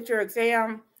best at your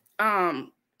exam.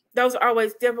 Those are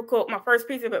always difficult. My first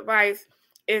piece of advice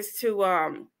is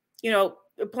to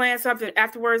plan something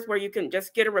afterwards where you can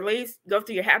just get a release, go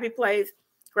to your happy place,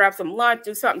 grab some lunch,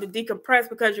 do something to decompress,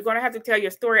 because you're going to have to tell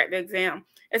your story at the exam,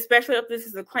 especially if this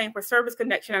is a claim for service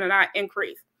connection and not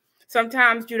increase.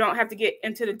 Sometimes you don't have to get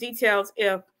into the details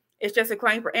if it's just a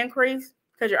claim for increase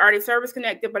because you're already service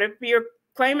connected. But if you're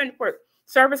claiming for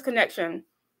service connection,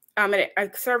 and a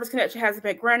service connection hasn't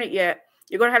been granted yet,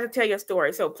 you're going to have to tell your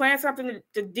story. So plan something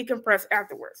to decompress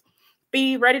afterwards.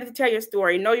 Be ready to tell your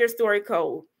story. Know your story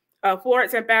code,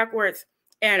 forwards and backwards.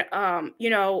 And,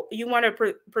 you want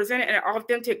to present it in an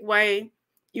authentic way.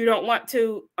 You don't want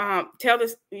to give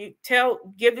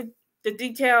the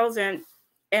details and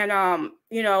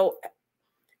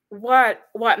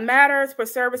what matters for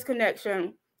service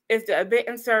connection is the event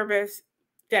in service,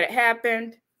 that it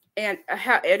happened and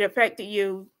how it affected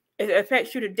you. It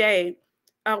affects you today.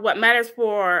 What matters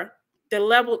for the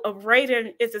level of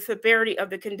rating is the severity of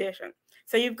the condition.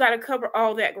 So you've got to cover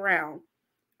all that ground.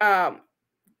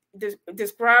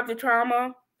 Describe the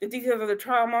trauma, the details of the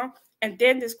trauma, and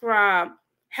then describe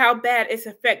how bad it's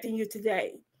affecting you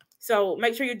today. So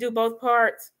make sure you do both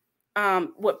parts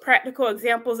with practical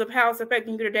examples of how it's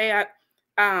affecting you today.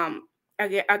 I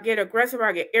get aggressive,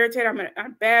 I get irritated, I'm in a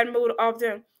bad mood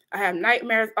often, I have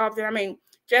nightmares often. I mean,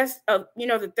 just the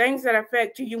things that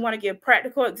affect you. You want to give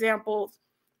practical examples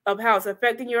of how it's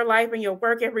affecting your life and your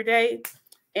work every day,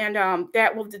 and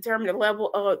that will determine the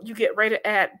level you get rated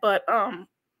at. But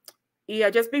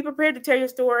just be prepared to tell your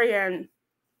story, and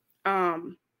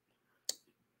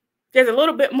there's a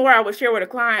little bit more I would share with a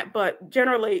client, but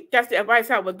generally that's the advice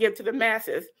I would give to the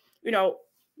masses. Know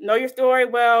your story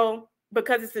well,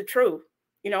 because it's the truth.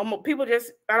 People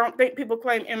I don't think people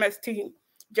claim MST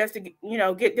just to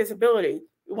get disability.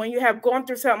 When you have gone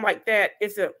through something like that,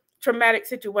 it's a traumatic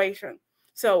situation.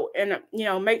 So, and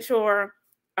make sure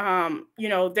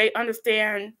they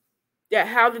understand that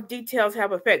how the details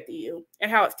have affected you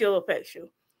and how it still affects you.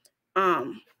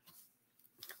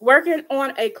 Working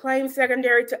on a claim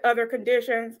secondary to other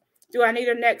conditions. Do I need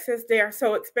a nexus? They are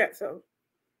so expensive.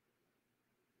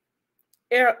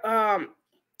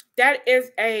 That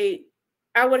is I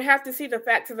would have to see the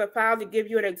facts of the file to give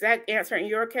you an exact answer in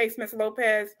your case, Ms.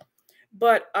 Lopez.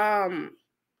 But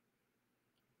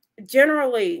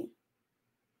generally,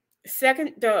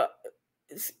 if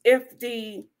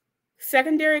the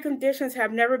secondary conditions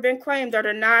have never been claimed or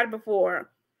denied before,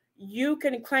 you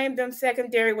can claim them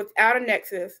secondary without a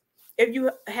nexus. If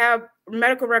you have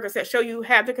medical records that show you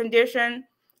have the condition,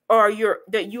 or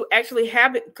that you actually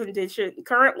have the condition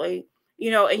currently,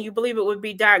 and you believe it would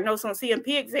be diagnosed on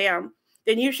CMP exam,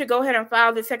 then you should go ahead and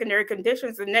file the secondary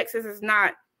conditions. The nexus is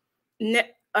not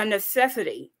a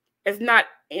necessity. It's not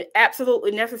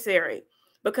absolutely necessary,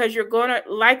 because you're going to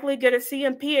likely get a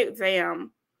CMP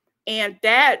exam, and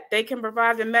that they can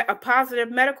provide a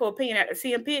positive medical opinion at the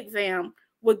CMP exam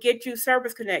will get you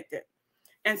service connected.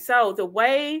 And so the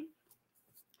way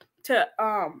to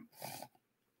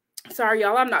sorry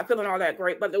y'all, I'm not feeling all that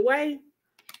great, but the way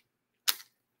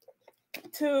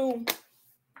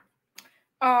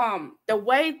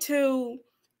to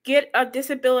get a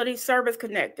disability service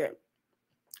connected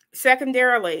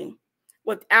secondarily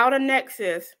without a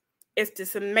nexus is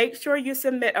to make sure you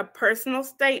submit a personal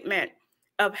statement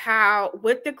of how,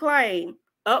 with the claim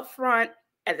up front,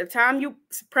 at the time you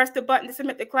press the button to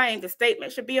submit the claim, the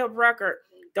statement should be of record.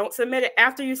 Don't submit it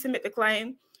after you submit the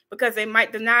claim, because they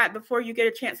might deny it before you get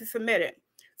a chance to submit it.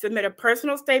 Submit a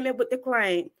personal statement with the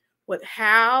claim, with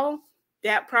how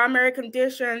that primary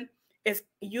condition is,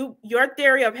 your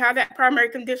theory of how that primary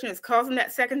condition is causing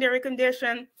that secondary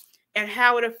condition, and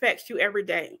how it affects you every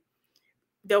day.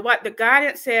 What the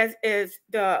guidance says is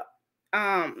the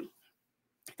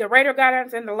rater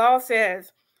guidance and the law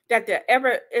says that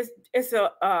it's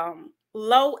a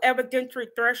low evidentiary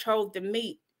threshold to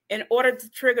meet in order to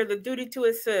trigger the duty to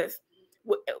assist,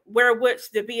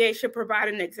 which the VA should provide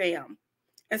an exam.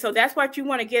 And so that's what you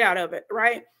want to get out of it,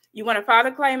 right? You want to file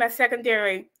the claim as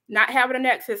secondary, not having a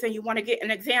nexus, and you want to get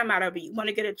an exam out of it. You want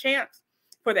to get a chance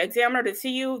for the examiner to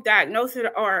see you, diagnose it,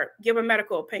 or give a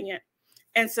medical opinion.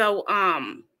 And so,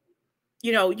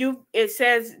 it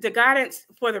says the guidance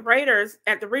for the raters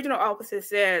at the regional offices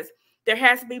says there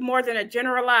has to be more than a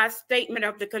generalized statement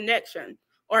of the connection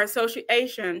or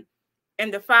association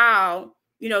in the file,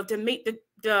 you know, to meet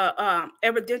the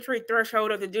evidentiary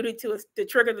threshold of the duty to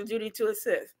trigger the duty to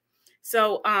assist.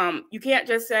 So you can't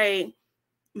just say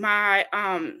my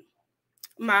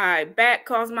back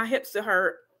caused my hips to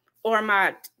hurt, or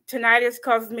my tinnitus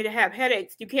causes me to have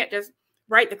headaches. You can't just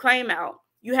write the claim out.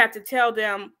 You have to tell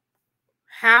them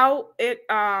how it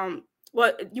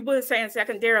well, you wouldn't say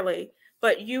secondarily,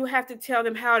 but you have to tell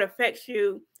them how it affects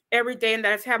you every day and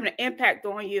that it's having an impact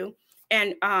on you.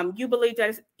 And you believe that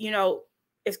it's, you know,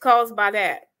 it's caused by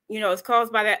that, you know, it's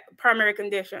caused by that primary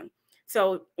condition.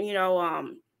 So, you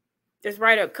know, just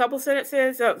write a couple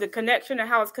sentences of the connection and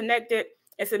how it's connected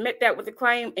and submit that with the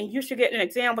claim, and you should get an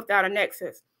exam without a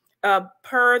nexus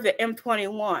per the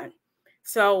M21.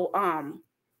 So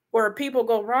where people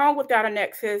go wrong without a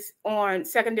nexus on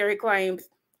secondary claims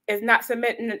is not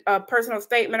submitting a personal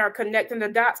statement or connecting the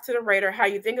dots to the rater how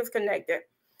you think it's connected.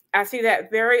 I see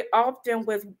that very often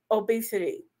with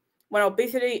obesity. When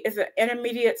obesity is an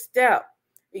intermediate step,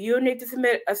 you need to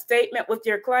submit a statement with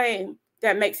your claim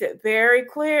that makes it very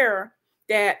clear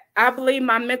that I believe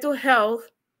my mental health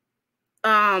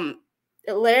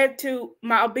it led to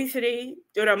my obesity,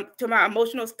 to my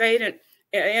emotional state and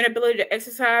inability to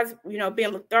exercise, you know,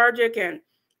 being lethargic and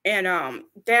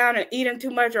down and eating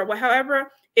too much, or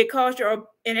however it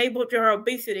enabled your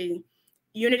obesity.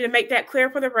 You need to make that clear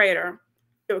for the rater,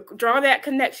 draw that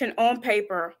connection on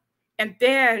paper, and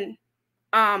then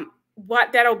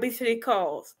what that obesity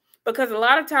caused. Because a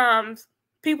lot of times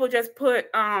people just put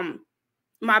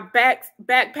my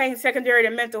back pain secondary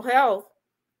to mental health,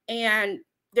 and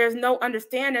there's no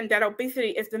understanding that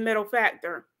obesity is the middle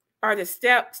factor or the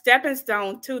stepping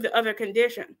stone to the other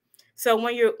condition. So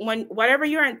when whatever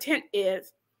your intent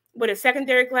is with a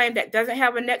secondary claim that doesn't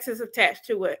have a nexus attached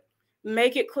to it,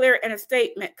 make it clear in a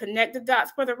statement, connect the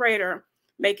dots for the rater,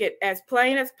 make it as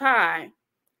plain as pie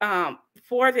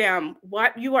for them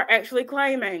what you are actually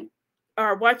claiming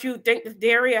or what you think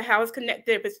the area, how it's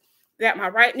connected. If it's that my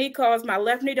right knee caused my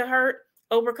left knee to hurt,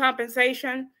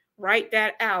 overcompensation, write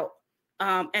that out.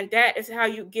 And that is how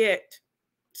you get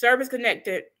service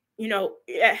connected, you know,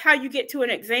 how you get to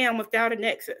an exam without a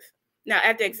nexus. Now,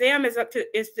 at the exam, it's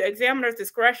the examiner's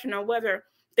discretion on whether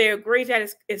they agree that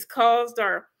it's caused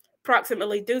or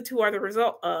approximately due to or the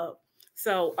result of.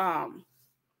 So,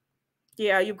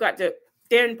 yeah, you've got to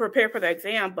then prepare for the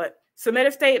exam, but submit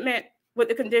a statement with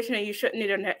the condition and you shouldn't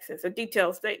need a nexus, a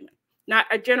detailed statement, not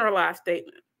a generalized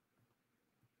statement.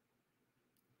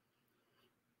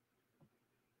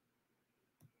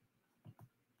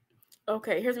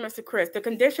 Okay, here's Mr. Chris. The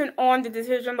condition on the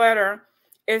decision letter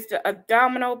is the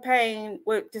abdominal pain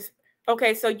with this.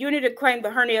 Okay, so you need to claim the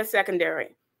hernia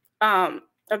secondary.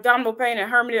 Abdominal pain and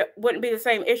hernia wouldn't be the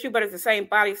same issue, but it's the same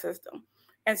body system.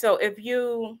 And so if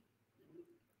you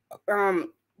I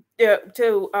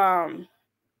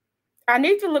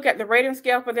need to look at the rating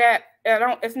scale for that.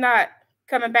 It's not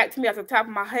coming back to me off the top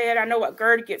of my head. I know what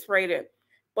GERD gets rated,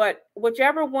 but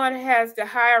whichever one has the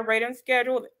higher rating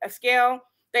scale,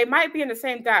 they might be in the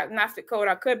same diagnostic code.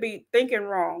 I could be thinking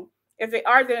wrong. If they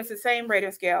are, then it's the same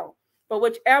rating scale. But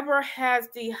whichever has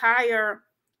the higher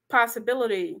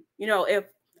possibility, you know, if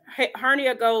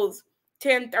hernia goes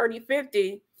 10, 30,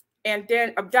 50, and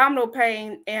then abdominal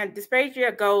pain and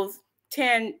dysphagia goes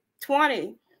 10,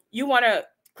 20, you want to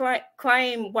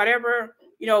claim whatever,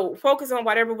 you know, focus on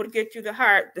whatever would get you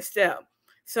the step.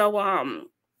 So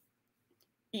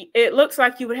it looks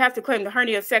like you would have to claim the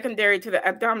hernia secondary to the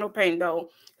abdominal pain, though.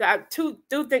 I do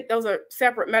think those are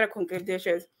separate medical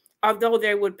conditions, although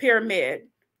they would pyramid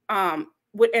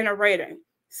within a rating.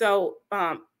 So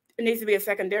it needs to be a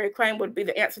secondary claim would be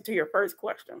the answer to your first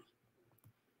question.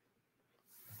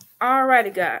 All righty,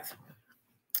 guys.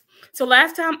 So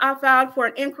last time I filed for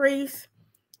an increase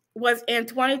was in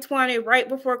 2020, right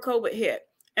before COVID hit.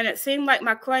 And it seemed like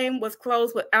my claim was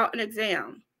closed without an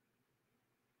exam.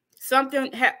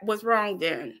 Something was wrong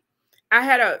then. I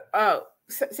had a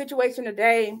situation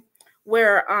today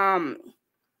where I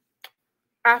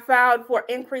filed for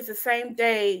increase the same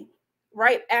day,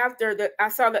 right after I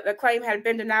saw that the claim had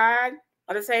been denied.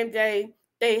 On the same day,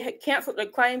 they had canceled the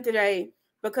claim today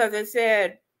because they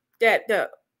said that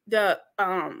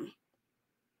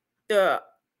the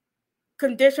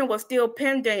condition was still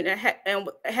pending and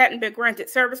hadn't been granted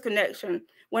service connection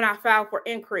when I filed for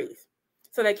increase.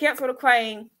 So they canceled the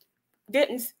claim,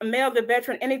 didn't mail the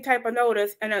veteran any type of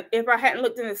notice, and if I hadn't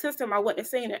looked in the system, I wouldn't have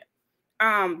seen it,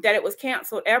 that it was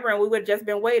canceled ever, and we would have just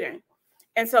been waiting.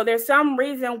 And so there's some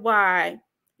reason why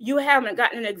you haven't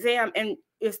gotten an exam, and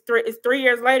it's 3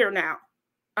 years later now.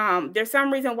 there's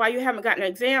some reason why you haven't gotten an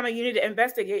exam, and you need to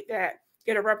investigate that.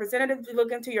 Get a representative to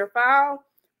look into your file,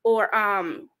 or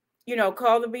you know,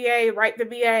 call the VA, write the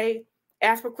VA,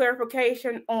 ask for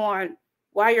clarification on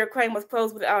why your claim was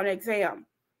closed without an exam.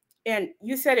 And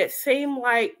you said it seemed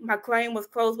like my claim was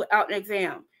closed without an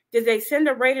exam. Did they send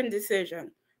a rating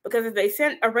decision? Because if they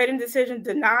sent a rating decision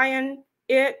denying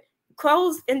it,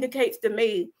 closed indicates to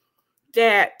me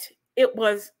that it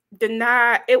was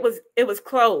denied. It was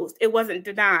closed. It wasn't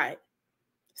denied.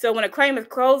 So when a claim is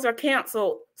closed or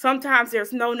canceled, sometimes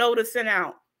there's no notice sent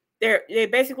out. They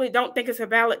basically don't think it's a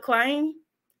valid claim,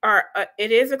 or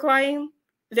it is a claim.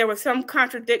 There was some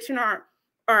contradiction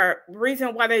or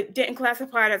reason why they didn't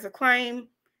classify it as a claim,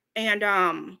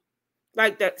 and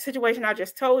like the situation I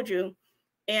just told you,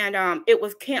 and it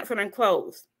was canceled and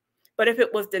closed. But if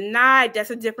it was denied,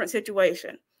 that's a different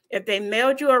situation. If they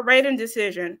mailed you a rating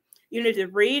decision, you need to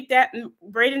read that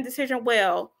rating decision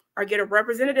well, or get a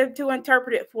representative to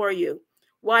interpret it for you.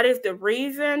 What is the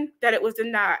reason that it was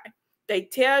denied? They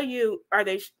tell you, or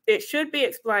it should be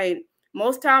explained.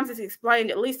 Most times it's explained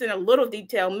at least in a little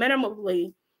detail,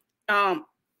 minimally,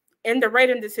 in the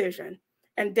rating decision.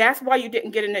 And that's why you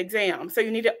didn't get an exam. So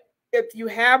you need to, if you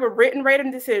have a written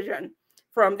rating decision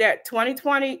from that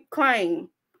 2020 claim,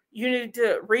 you need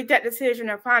to read that decision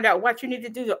and find out what you need to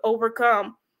do to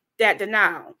overcome that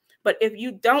denial. But if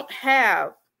you don't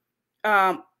have,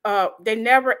 they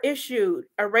never issued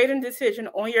a rating decision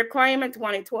on your claim in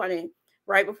 2020,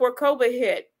 right before COVID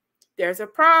hit, there's a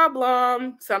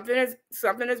problem. Something is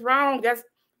wrong. That's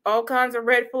all kinds of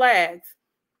red flags.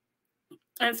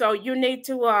 And so you need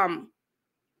to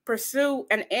pursue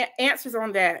answers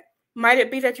on that. Might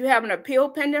it be that you have an appeal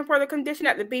pending for the condition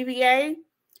at the BVA?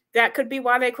 That could be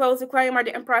why they closed the claim or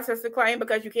didn't process the claim,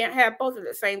 because you can't have both at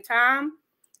the same time.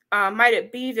 Might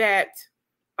it be that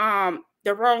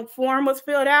the wrong form was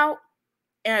filled out?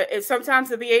 And sometimes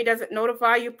the VA doesn't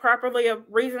notify you properly of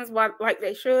reasons why, like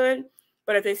they should.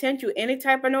 But if they sent you any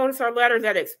type of notice or letter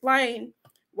that explain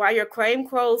why your claim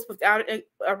closed without an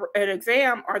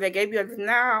exam, or they gave you a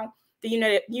denial,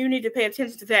 then you need to pay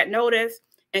attention to that notice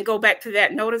and go back to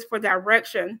that notice for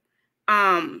direction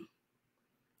on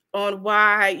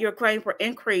why your claim for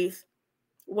increase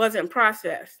wasn't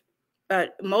processed.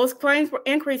 But most claims for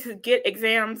increases get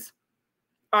exams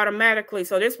automatically.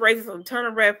 So this raises a ton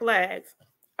of red flags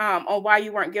on why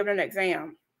you weren't given an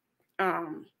exam.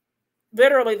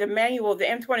 Literally, the manual, the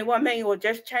M21 manual,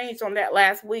 just changed on that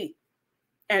last week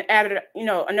and added,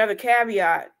 another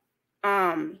caveat.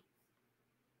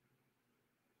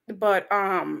 But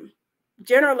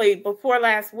generally, before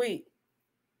last week,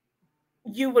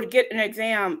 you would get an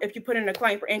exam if you put in a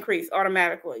claim for increase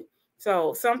automatically.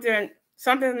 So something's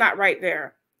not right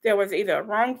there. There was either a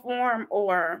wrong form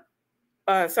or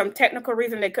some technical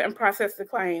reason they couldn't process the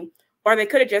claim, or they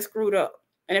could have just screwed up.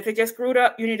 And if they just screwed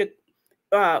up, you need to,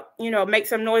 make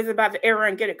some noise about the error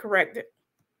and get it corrected.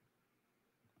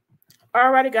 All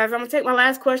righty, guys, I'm going to take my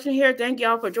last question here. Thank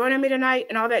y'all for joining me tonight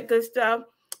and all that good stuff.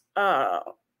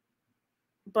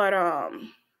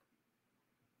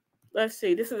 Let's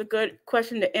see. This is a good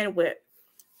question to end with.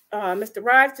 Mr.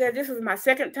 Rod said, this is my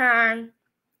second time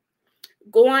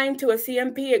going to a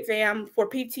CMP exam for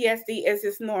PTSD. Is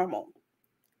this normal?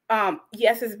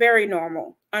 Yes, it's very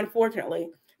normal,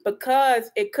 unfortunately,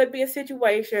 because it could be a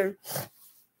situation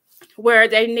where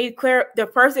they need the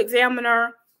first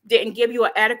examiner didn't give you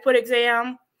an adequate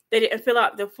exam. They didn't fill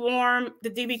out the form, the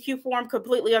DBQ form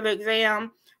completely of the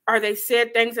exam, or they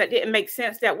said things that didn't make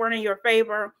sense that weren't in your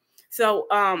favor. So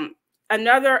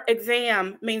another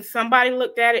exam means somebody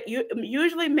looked at it.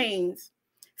 Usually means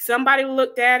somebody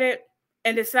looked at it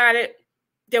and decided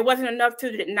there wasn't enough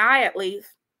to deny, at least.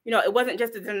 It wasn't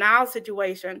just a denial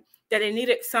situation, that they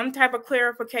needed some type of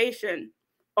clarification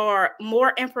or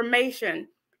more information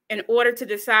in order to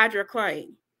decide your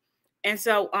claim. And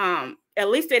so at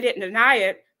least they didn't deny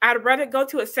it. I'd rather go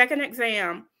to a second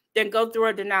exam than go through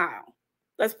a denial.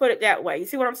 Let's put it that way. You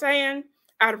see what I'm saying?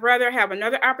 I'd rather have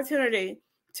another opportunity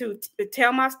to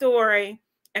tell my story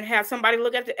and have somebody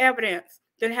look at the evidence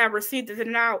than have received the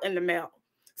denial in the mail.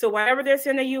 So whatever they're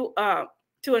sending you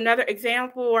to another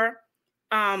exam for,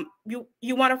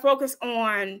 you want to focus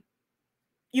on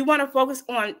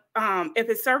if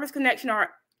it's service connection, or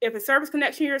if it's service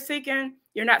connection you're seeking,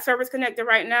 you're not service connected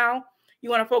right now. You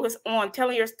want to focus on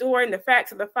telling your story and the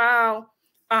facts of the file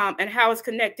and how it's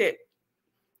connected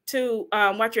to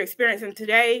what you're experiencing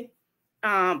today.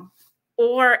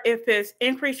 Or if it's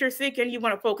increase you're seeking, you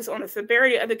want to focus on the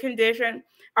severity of the condition.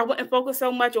 I wouldn't focus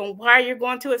so much on why you're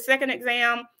going to a second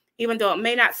exam, even though it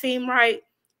may not seem right.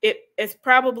 It's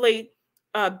probably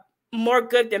more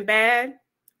good than bad.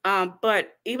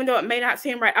 But even though it may not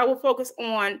seem right, I will focus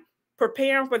on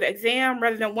preparing for the exam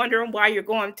rather than wondering why you're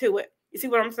going to it. You see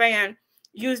what I'm saying?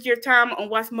 Use your time on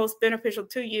what's most beneficial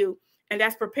to you, and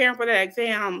that's preparing for that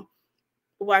exam,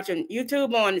 watching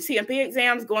YouTube on CMP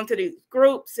exams, going to these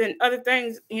groups and other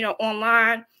things, you know,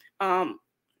 online,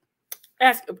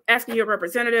 asking your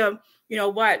representative, you know,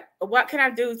 what can I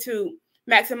do to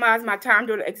maximize my time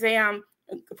during the exam,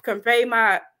 convey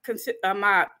my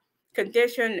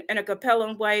condition in a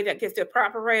compelling way that gets the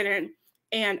proper rating,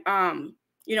 and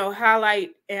you know, highlight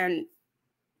and,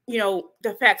 you know,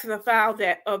 the facts of the file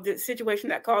of the situation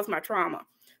that caused my trauma.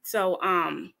 So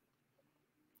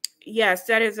yes,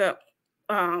 that is a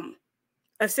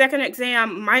second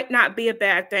exam might not be a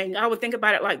bad thing. I would think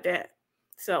about it like that.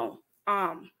 So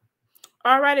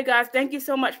all righty, guys, thank you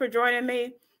so much for joining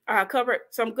me. I covered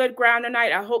some good ground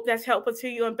tonight. I hope that's helpful to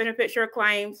you and benefits your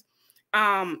claims.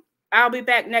 I'll be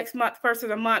back next month, first of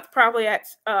the month, probably at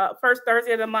first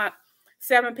Thursday of the month,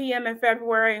 7 p.m. in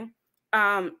February.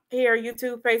 Here,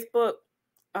 YouTube, Facebook.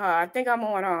 I think I'm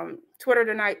on Twitter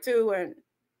tonight too, and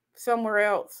somewhere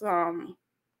else.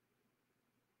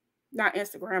 Not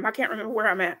Instagram. I can't remember where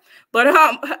I'm at, but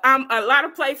I'm a lot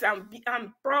of places.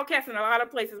 I'm broadcasting a lot of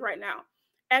places right now.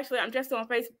 Actually, I'm just on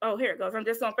Facebook. Oh, here it goes. I'm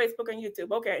just on Facebook and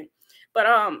YouTube. Okay, but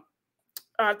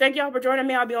thank y'all for joining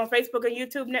me. I'll be on Facebook and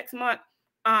YouTube next month.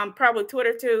 Probably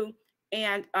Twitter too,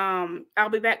 and I'll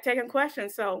be back taking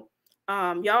questions. So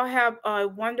y'all have a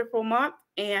wonderful month,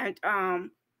 and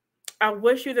I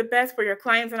wish you the best for your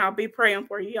claims, and I'll be praying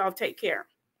for you. Y'all take care.